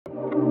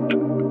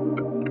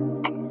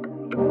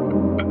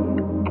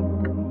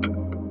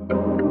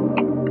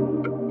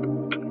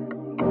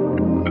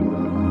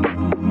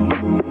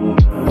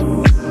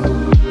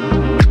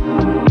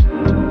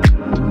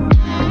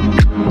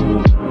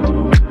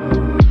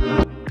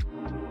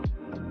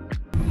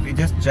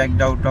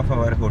checked out of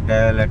our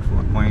hotel at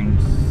 4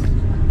 Points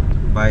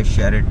by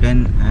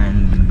Sheraton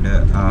and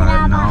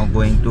are now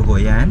going to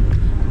Hoi An.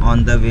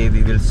 On the way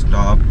we will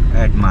stop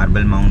at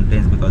Marble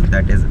Mountains because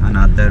that is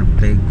another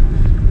big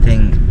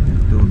thing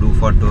to do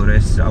for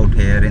tourists out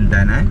here in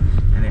Danang,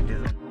 and it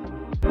is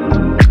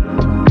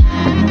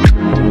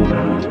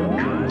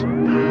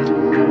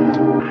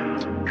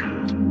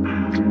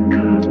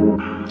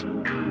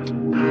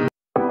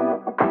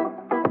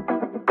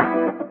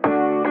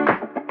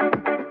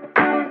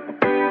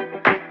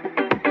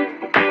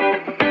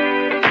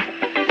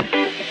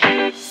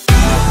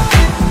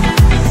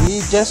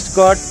just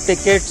got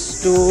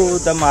tickets to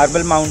the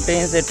Marble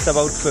Mountains. It's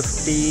about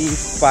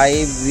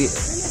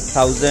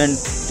 55,000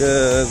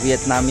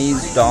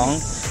 Vietnamese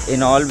dong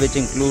in all, which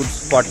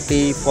includes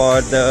 40 for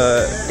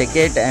the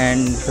ticket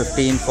and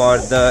 15 for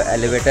the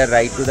elevator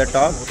ride to the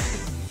top.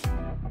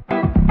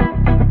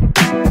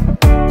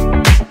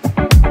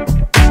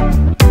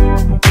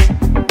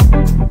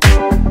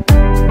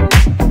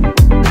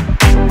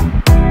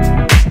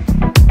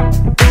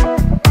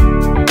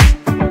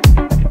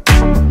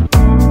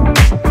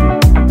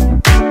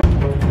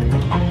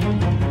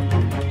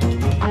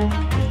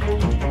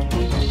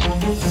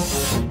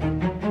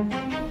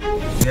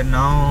 We are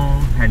now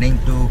heading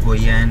to Hoi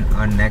An,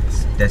 our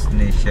next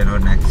destination or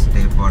next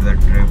stay for the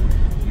trip.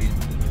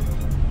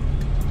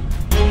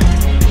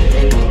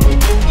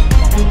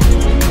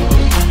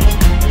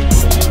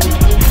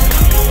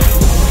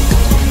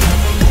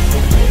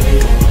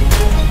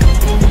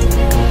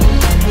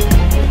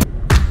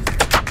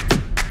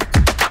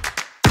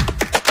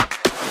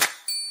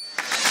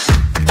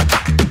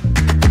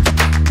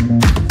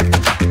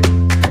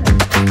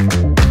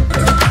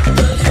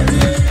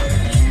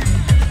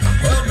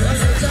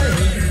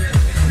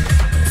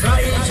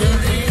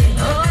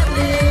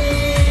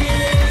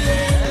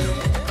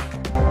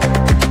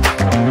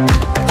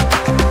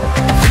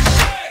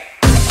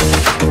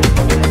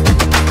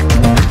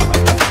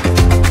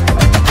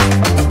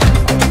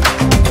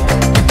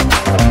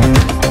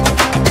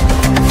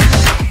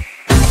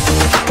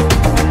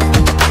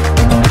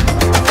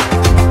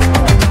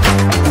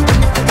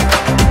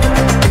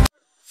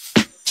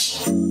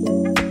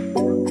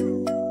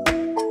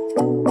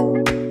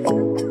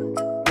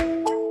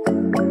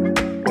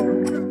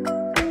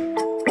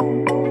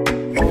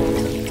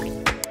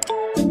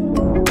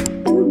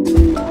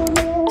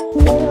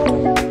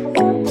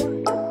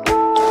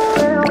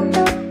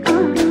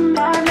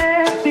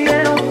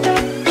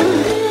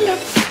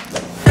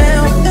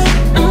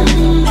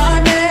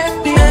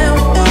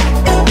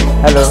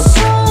 Hello.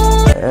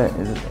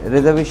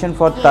 Reservation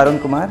for Tarun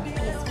Kumar?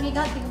 Yes, we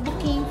got the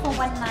booking for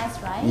 1 night,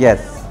 right? Yes.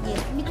 Yes,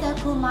 Mr.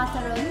 Kumar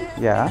Tarun.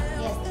 Yeah.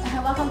 Yes,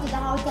 welcome to the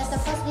hotel. The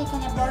first day,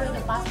 can you borrow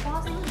your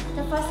passport?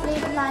 The first day,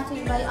 would like to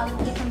invite all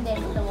the from there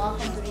to the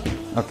welcome drink.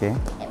 Okay.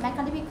 My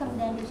country will come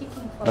there, the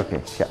chicken for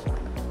Okay, sure.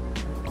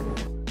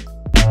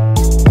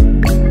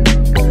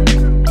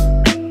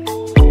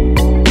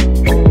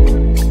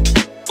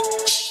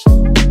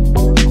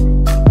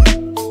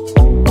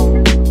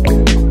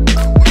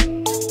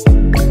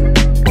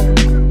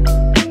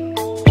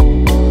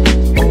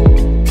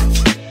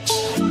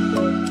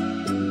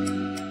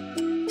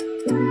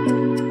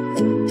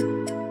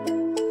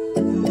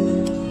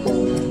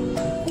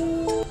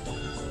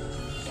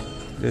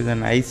 There's a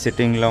nice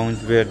sitting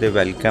lounge where they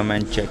welcome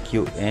and check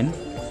you in.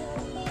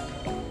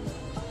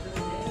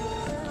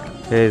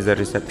 Here is the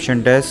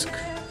reception desk,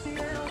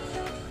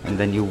 and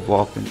then you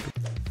walk into.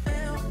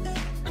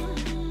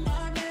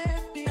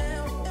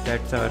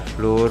 That's our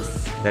floor.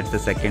 That's the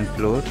second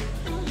floor.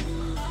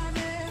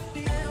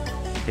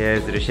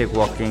 Here's Rishik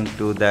walking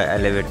to the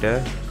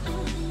elevator,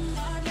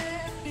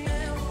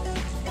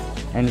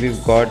 and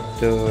we've got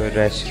the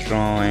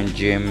restaurant and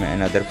gym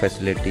and other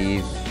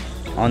facilities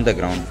on the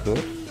ground floor.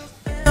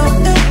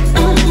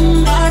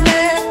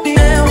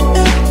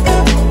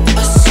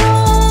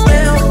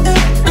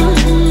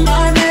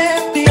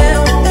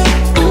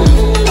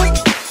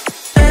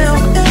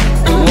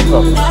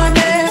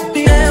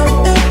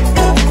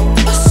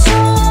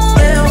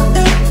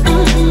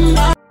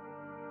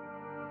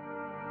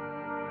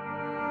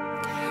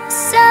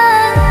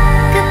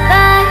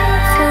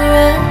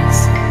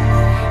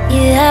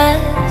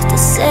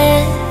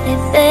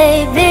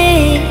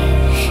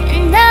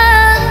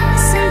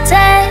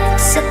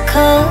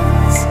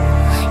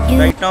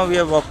 Right now we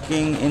are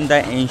walking in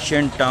the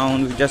ancient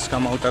town. We just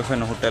come out of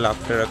an hotel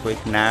after a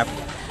quick nap.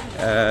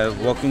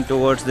 Walking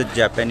towards the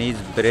Japanese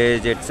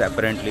bridge. It's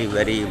apparently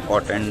very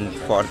important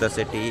for the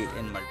city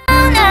in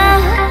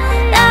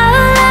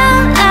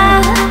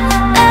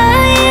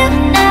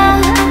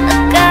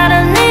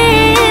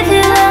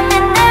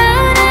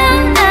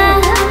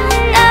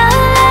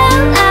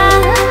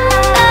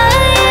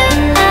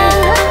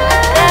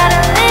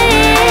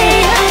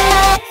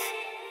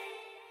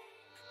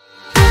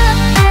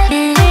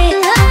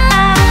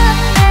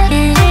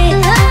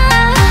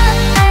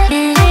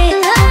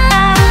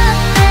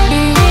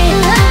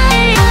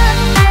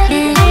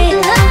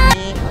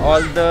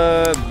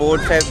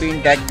have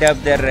been decked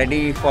up. They're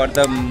ready for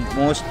the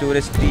most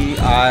touristy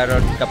hour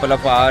or couple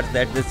of hours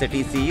that the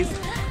city sees,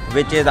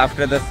 which is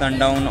after the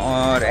sundown,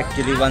 or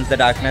actually once the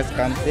darkness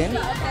comes in,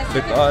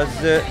 because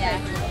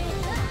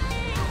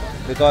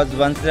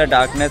once the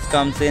darkness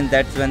comes in,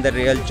 that's when the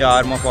real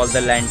charm of all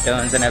the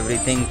lanterns and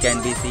everything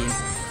can be seen.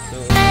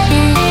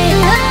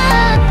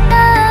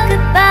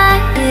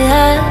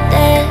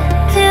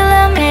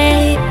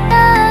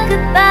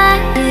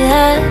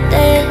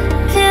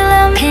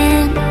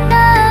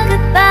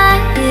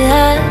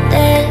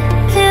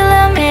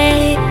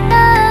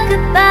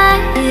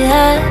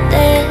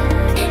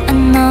 I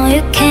know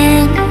you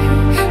can,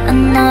 I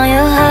know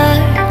your heart,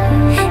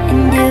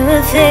 and you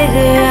will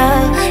figure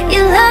out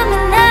you love me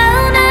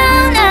now, now,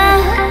 now,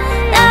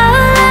 now,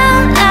 now,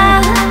 now,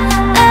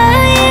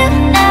 you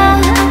know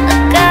I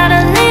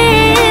gotta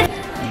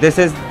leave. This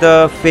is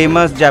the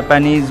famous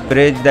Japanese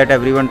bridge that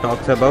everyone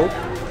talks about.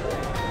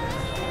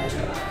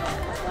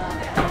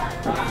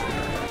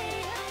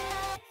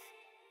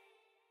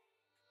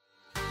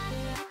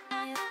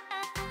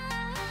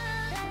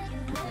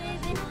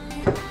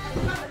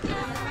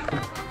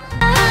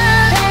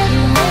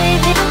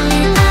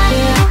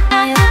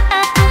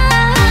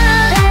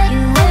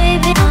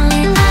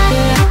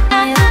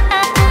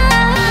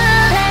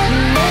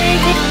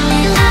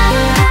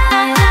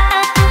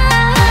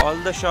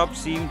 Shops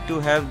seem to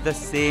have the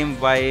same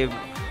vibe,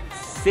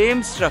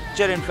 same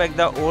structure. In fact,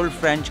 the old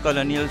French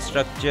colonial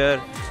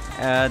structure,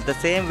 the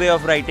same way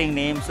of writing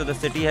names. So the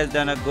city has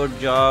done a good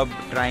job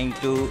trying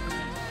to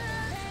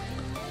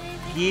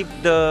keep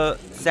the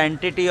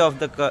sanctity of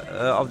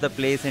the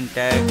place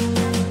intact.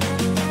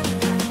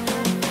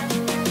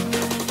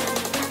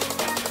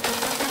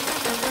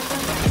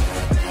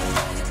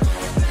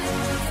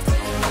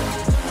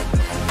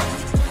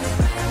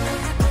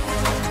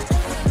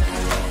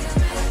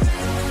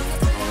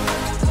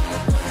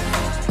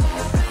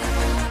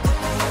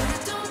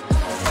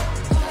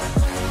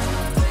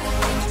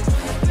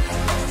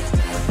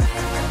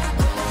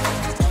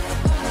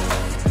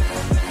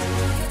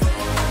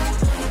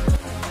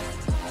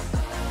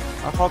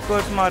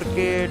 Hawkers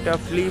market, a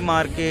flea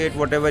market,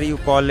 whatever you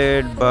call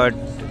it, but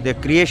the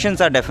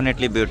creations are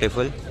definitely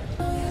beautiful.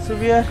 So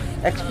we are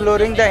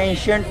exploring the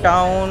ancient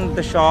town,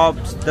 the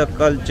shops, the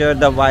culture,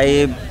 the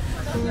vibe,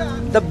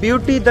 the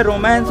beauty, the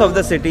romance of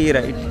the city,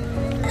 right?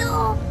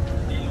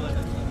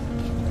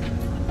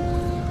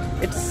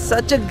 It's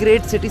such a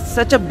great city,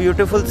 such a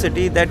beautiful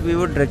city that we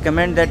would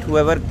recommend that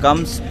whoever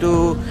comes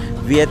to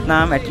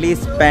Vietnam at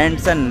least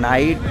spends a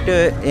night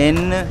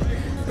in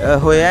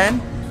Hoi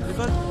An.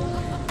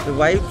 The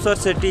vibes of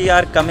city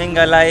are coming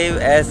alive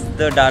as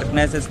the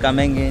darkness is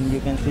coming in. You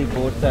can see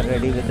boats are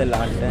ready with the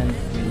lanterns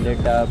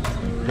lit up.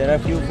 There are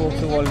few folks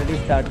who already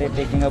started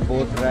taking a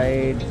boat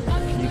ride.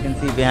 You can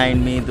see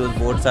behind me those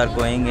boats are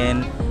going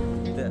in.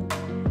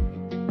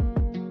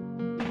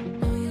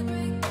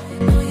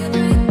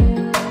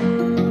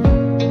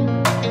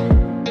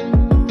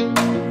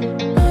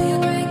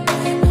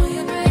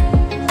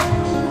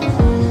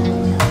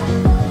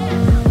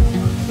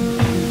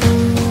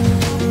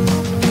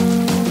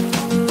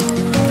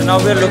 Now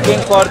we are looking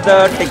for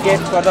the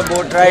tickets for the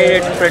boat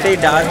ride. It's pretty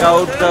dark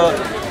out.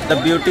 The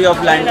beauty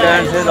of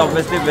lanterns is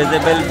obviously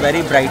visible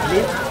very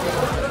brightly.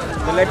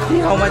 So let's see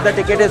how much the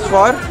ticket is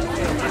for.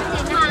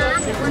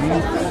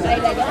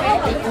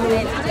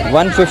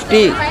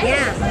 150.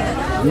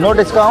 No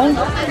discount?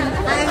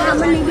 How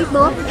many big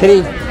boat?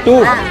 3.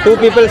 2. 2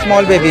 people,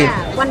 small baby.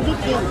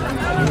 150.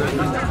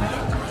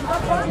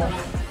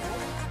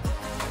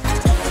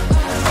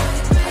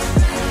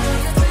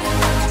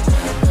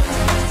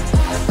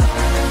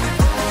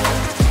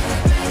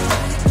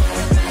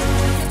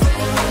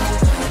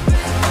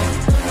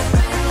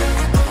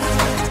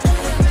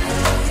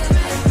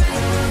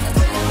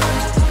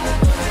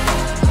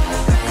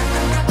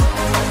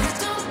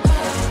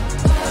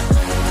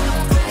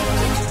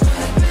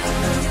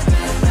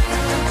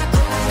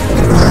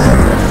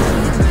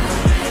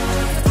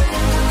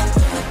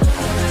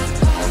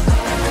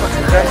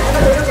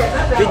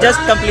 We just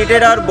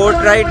completed our boat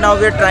ride. Now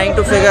we are trying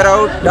to figure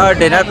out our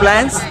dinner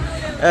plans.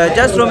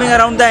 Just roaming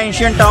around the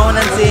ancient town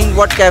and seeing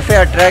what cafe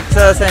attracts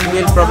us, and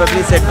we'll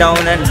probably sit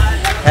down and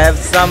have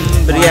some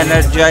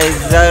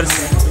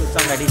re-energizers, do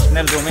some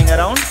additional roaming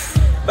around.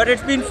 But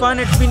it's been fun,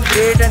 it's been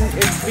great, and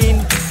it's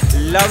been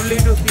lovely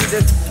to see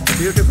this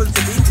beautiful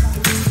city.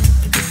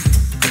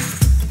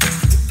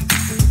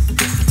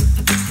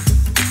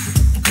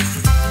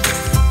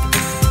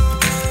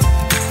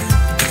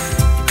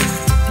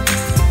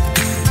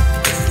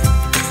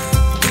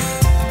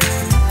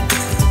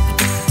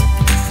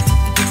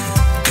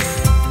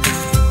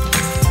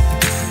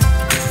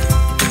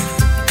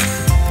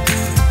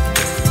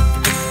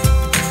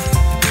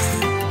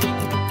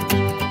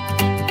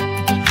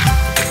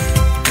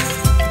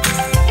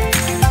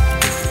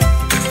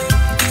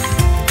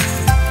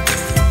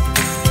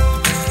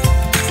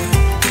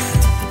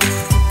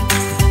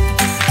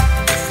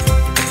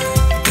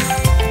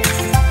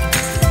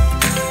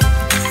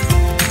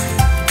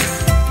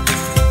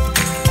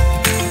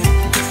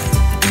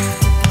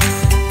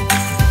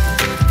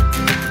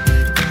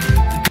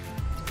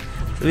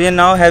 We are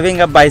now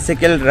having a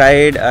bicycle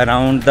ride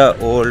around the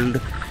old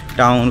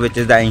town, which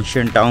is the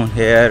ancient town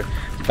here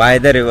by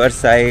the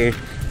riverside,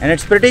 and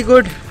it's pretty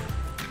good.